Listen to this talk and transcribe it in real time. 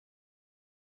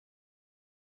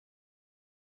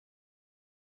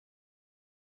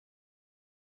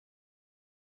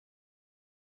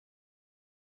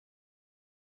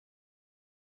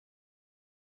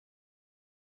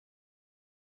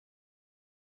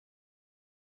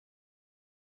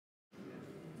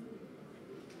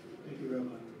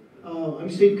I'm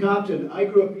Steve Compton. I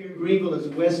grew up here in Greenville as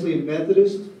a Wesleyan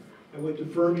Methodist. I went to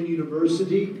Furman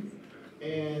University,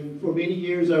 and for many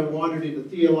years I wandered in the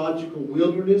theological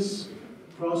wilderness,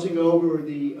 crossing over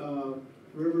the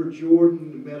River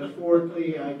Jordan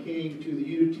metaphorically. I came to the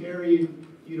Unitarian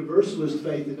Universalist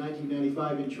faith in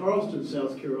 1995 in Charleston,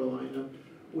 South Carolina,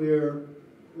 where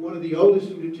one of the oldest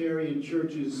Unitarian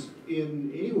churches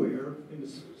in anywhere,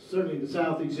 certainly in the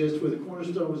South, exists, where the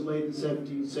cornerstone was laid in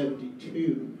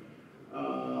 1772.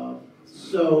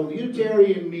 So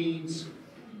Unitarian means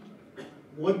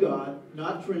one God,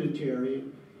 not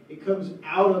Trinitarian. It comes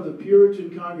out of the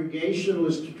Puritan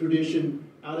Congregationalist tradition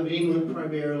out of England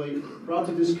primarily, brought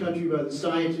to this country by the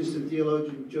scientist and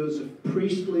theologian Joseph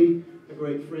Priestley, a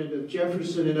great friend of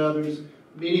Jefferson and others.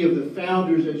 Many of the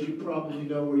founders, as you probably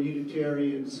know, were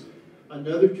Unitarians.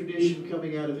 Another tradition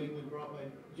coming out of England brought by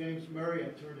James Murray. I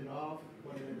turned it off.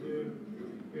 What did I do?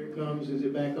 Here it comes. Is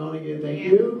it back on again? Thank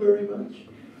you very much.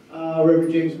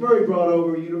 Reverend James Murray brought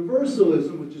over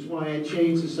Universalism, which is why I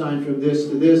changed the sign from this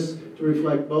to this to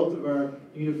reflect both of our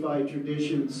unified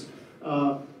traditions.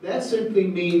 That simply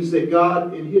means that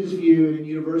God, in his view, and in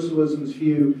Universalism's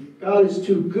view, God is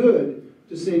too good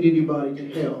to send anybody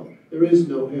to hell. There is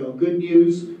no hell. Good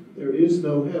news, there is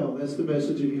no hell. That's the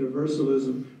message of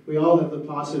Universalism. We all have the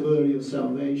possibility of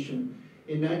salvation.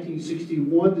 In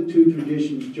 1961, the two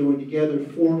traditions joined together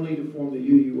formally to form the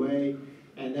UUA,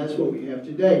 and that's what we have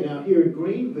today. Now, here in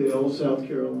Greenville, South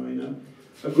Carolina,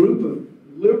 a group of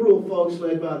liberal folks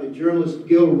led by the journalist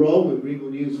Gil Rowland,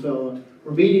 Greenville News fellow,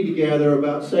 were meeting together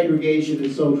about segregation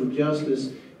and social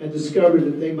justice and discovered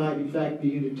that they might in fact be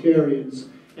Unitarians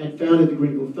and founded the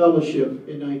Greenville Fellowship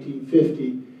in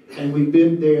 1950. And we've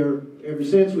been there ever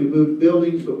since. We moved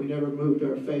buildings, but we never moved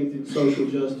our faith in social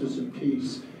justice and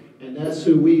peace. And that's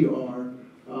who we are.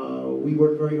 We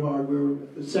work very hard. We're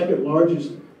the second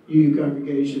largest UU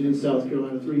congregation in South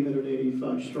Carolina,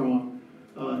 385 strong,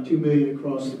 2 million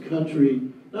across the country.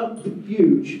 Not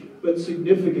huge, but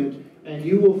significant. And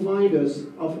you will find us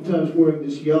oftentimes wearing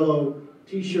this yellow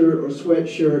t-shirt or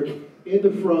sweatshirt in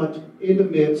the front, in the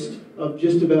midst of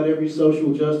just about every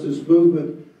social justice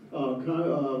movement,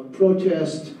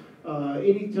 protest,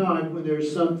 anytime when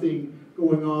there's something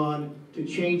going on to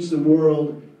change the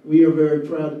world. We are very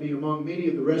proud to be among many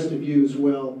of the rest of you as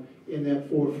well in that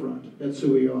forefront. That's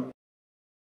who we are.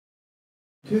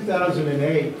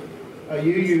 2008, a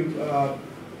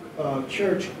UU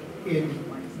church in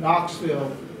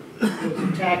Knoxville was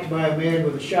attacked by a man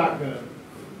with a shotgun.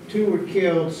 2 were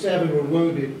killed, 7 were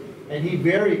wounded, and he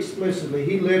very explicitly,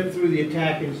 he lived through the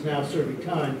attack and is now serving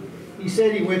time. He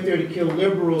said he went there to kill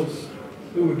liberals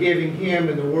who were giving him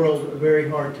and the world a very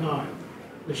hard time.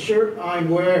 The shirt I'm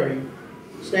wearing,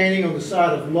 standing on the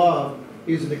side of love,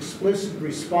 is an explicit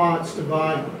response to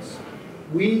violence.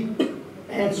 We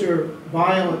answer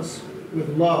violence with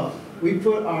love. We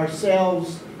put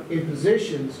ourselves in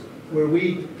positions where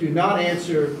we do not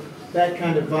answer that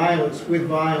kind of violence with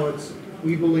violence.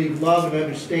 We believe love and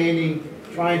understanding,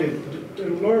 trying to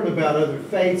learn about other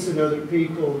faiths and other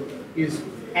people is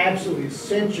absolutely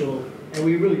essential, and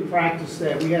we really practice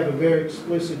that. We have a very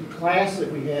explicit class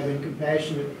that we have in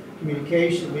compassionate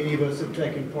communication many of us have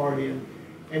taken part in.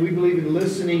 And we believe in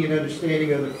listening and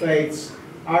understanding other faiths.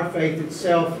 Our faith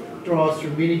itself draws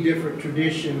from many different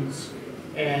traditions,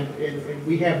 and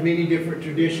we have many different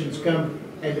traditions come.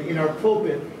 And in our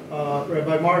pulpit,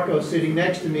 Rabbi Marco, sitting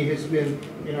next to me, has been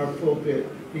in our pulpit.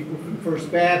 People from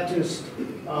First Baptist,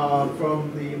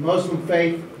 from the Muslim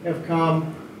faith have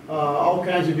come. All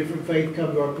kinds of different faith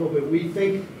come to our pulpit. We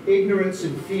think ignorance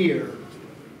and fear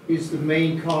is the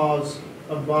main cause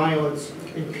of violence,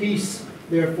 and peace,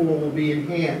 therefore, will be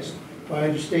enhanced by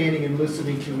understanding and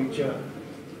listening to each other.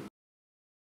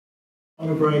 I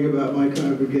want to brag about my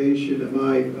congregation and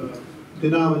my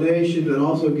denomination, and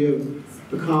also give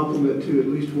a compliment to at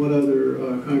least one other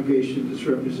congregation that's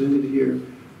represented here.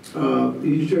 The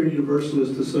Unitarian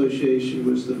Universalist Association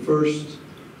was the first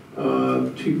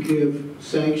to give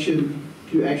sanction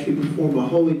to actually perform a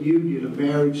holy union, a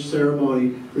marriage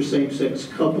ceremony for same-sex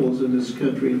couples in this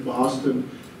country in Boston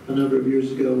a number of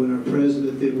years ago, when our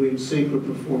president, then William Sinkler,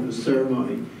 performed a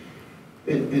ceremony.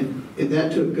 And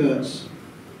that took guts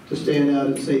to stand out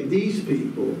and say, these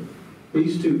people,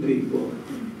 these two people,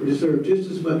 deserve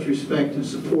just as much respect and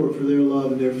support for their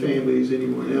love and their family as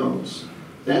anyone else.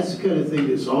 That's the kind of thing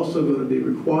that's also going to be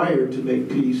required to make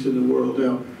peace in the world.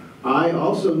 Now, I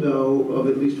also know of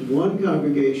at least one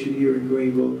congregation here in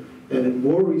Greenville that in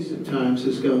more recent times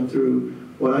has gone through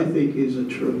what I think is a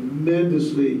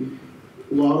tremendously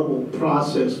laudable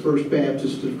process. First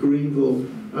Baptist of Greenville,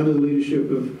 under the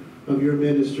leadership of of your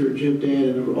minister, Jim Dan,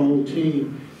 and the whole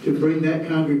team to bring that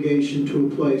congregation to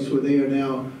a place where they are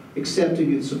now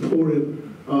accepting and supportive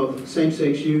of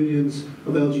same-sex unions,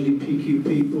 of LGBTQ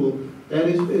people. That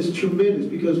is tremendous,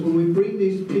 because when we bring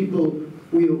these people,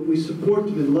 we support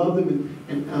them and love them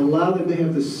and allow them to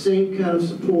have the same kind of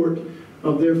support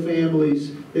of their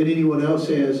families that anyone else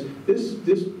has. This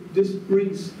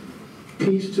brings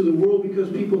peace to the world, because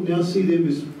people now see them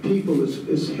as people,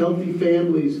 as healthy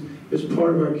families, as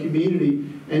part of our community,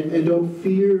 and don't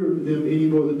fear them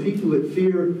anymore. The people that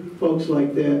fear folks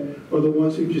like that are the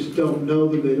ones who just don't know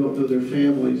them, they don't know their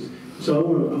families. So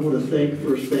I want to thank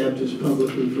First Baptist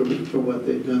publicly for what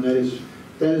they've done. That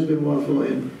has been wonderful,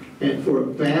 and for a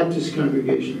Baptist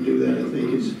congregation to do that, I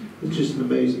think is just an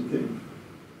amazing thing.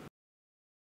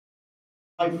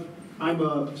 I'm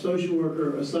a social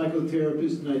worker, a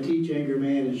psychotherapist, and I teach anger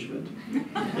management.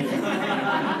 I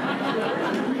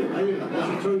think that's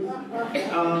the truth.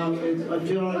 I've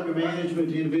taught anger management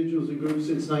to individuals and groups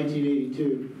since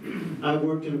 1982. I've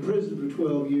worked in a prison for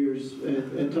 12 years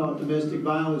and taught domestic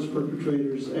violence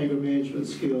perpetrators anger management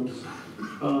skills.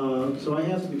 So I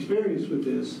have some experience with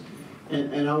this.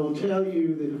 And I will tell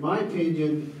you that, in my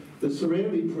opinion, the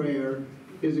Serenity Prayer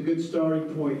is a good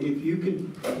starting point. If you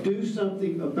can do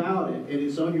something about it, and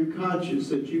it's on your conscience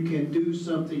that you can do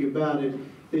something about it,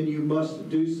 then you must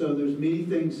do so. There's many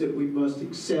things that we must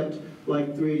accept,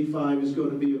 like 385 is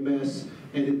going to be a mess,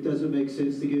 and it doesn't make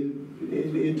sense to get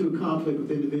into a conflict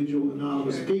with individual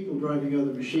anonymous people driving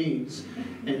other machines,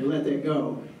 and let that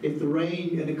go. If the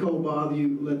rain and the cold bother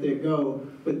you, let that go.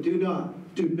 But do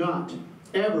not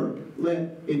ever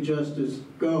let injustice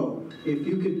go. If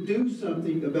you can do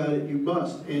something about it, you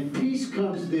must. And peace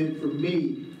comes then for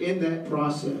me in that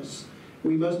process.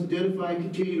 We must identify and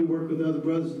continue to work with other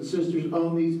brothers and sisters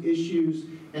on these issues.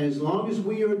 And as long as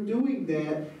we are doing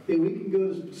that, then we can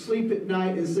go to sleep at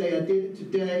night and say, I did it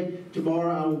today,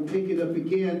 tomorrow I will pick it up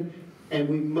again. And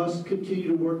we must continue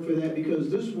to work for that, because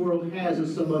this world has,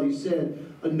 as somebody said,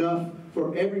 enough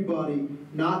for everybody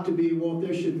not to be involved.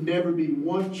 There should never be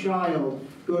one child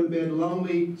go to bed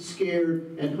lonely,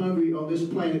 scared, and hungry on this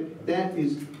planet. That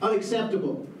is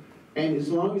unacceptable. And as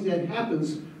long as that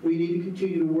happens, we need to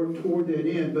continue to work toward that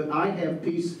end. But I have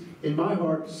peace in my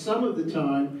heart some of the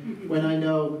time when I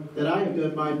know that I have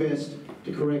done my best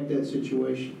to correct that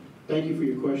situation. Thank you for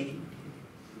your question.